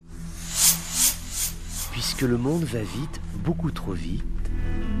Puisque le monde va vite, beaucoup trop vite,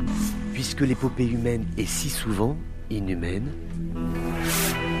 puisque l'épopée humaine est si souvent inhumaine,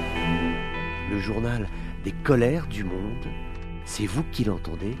 le journal des colères du monde, c'est vous qui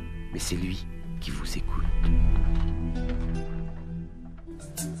l'entendez, mais c'est lui qui vous écoute.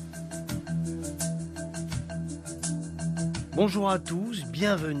 Bonjour à tous,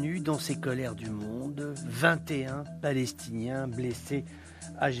 bienvenue dans ces colères du monde. 21 Palestiniens blessés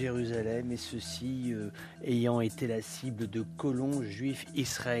à Jérusalem, et ceux-ci ayant été la cible de colons juifs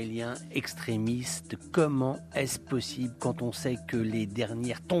israéliens extrémistes. Comment est-ce possible quand on sait que les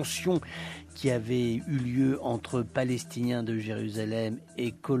dernières tensions qui avaient eu lieu entre Palestiniens de Jérusalem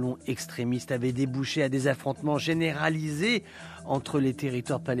et colons extrémistes avaient débouché à des affrontements généralisés entre les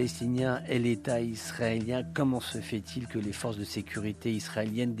territoires palestiniens et l'État israélien? Comment se fait-il que les forces de sécurité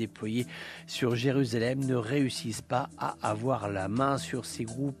israéliennes déployées sur Jérusalem ne réussissent pas à avoir la main sur ces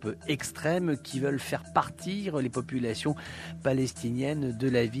groupes extrêmes qui veulent faire partir les populations palestiniennes de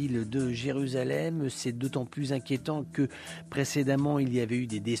la ville de Jérusalem? C'est d'autant plus inquiétant que précédemment il y avait eu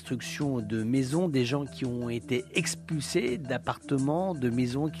des destructions de maisons, des gens qui ont été expulsés d'appartements, de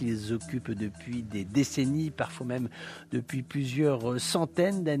maisons qu'ils occupent depuis des décennies, parfois même depuis plusieurs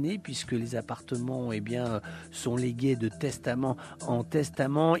centaines d'années, puisque les appartements sont légués de testament en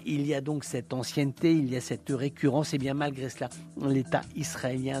testament. Il y a donc cette ancienneté, il y a cette récurrence, et bien malgré cela, l'État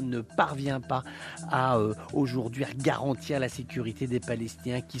israélien ne parvient pas à aujourd'hui garantir la sécurité des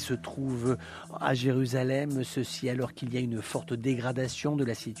Palestiniens qui se trouvent à Jérusalem, ceci alors qu'il y a une forte dégradation de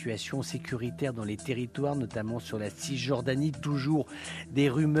la situation sécuritaire dans les territoires, notamment sur la Cisjordanie. Toujours des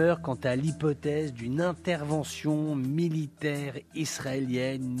rumeurs quant à l'hypothèse d'une intervention militaire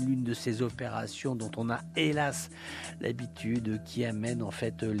israélienne, l'une de ces opérations dont on a hélas l'habitude, qui amène en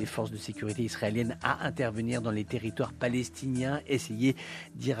fait les forces de sécurité israéliennes à intervenir dans les territoires palestiniens, essayer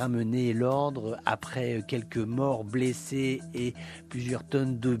d'y ramener l'ordre. Après quelques morts, blessés et plusieurs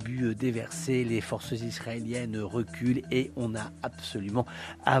tonnes d'obus déversés, les forces israéliennes reculent et on n'a absolument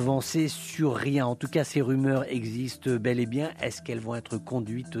avancé sur rien. En tout cas, ces rumeurs existent bel et bien. Est-ce qu'elles vont être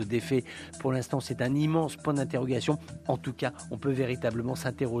conduites d'effet? Pour l'instant, c'est un immense point d'interrogation. En tout cas, on peut véritablement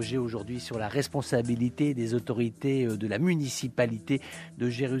s'interroger aujourd'hui sur la responsabilité des autorités de la municipalité de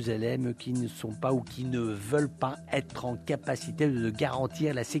Jérusalem qui ne sont pas ou qui ne veulent pas être en capacité de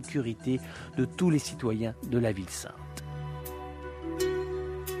garantir la sécurité de tous les citoyens de la ville sainte.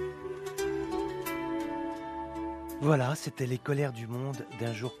 Voilà, c'était les colères du monde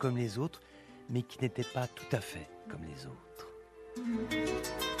d'un jour comme les autres, mais qui n'étaient pas tout à fait comme les autres.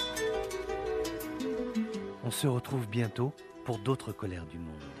 On se retrouve bientôt pour d'autres colères du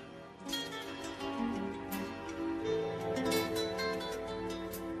monde.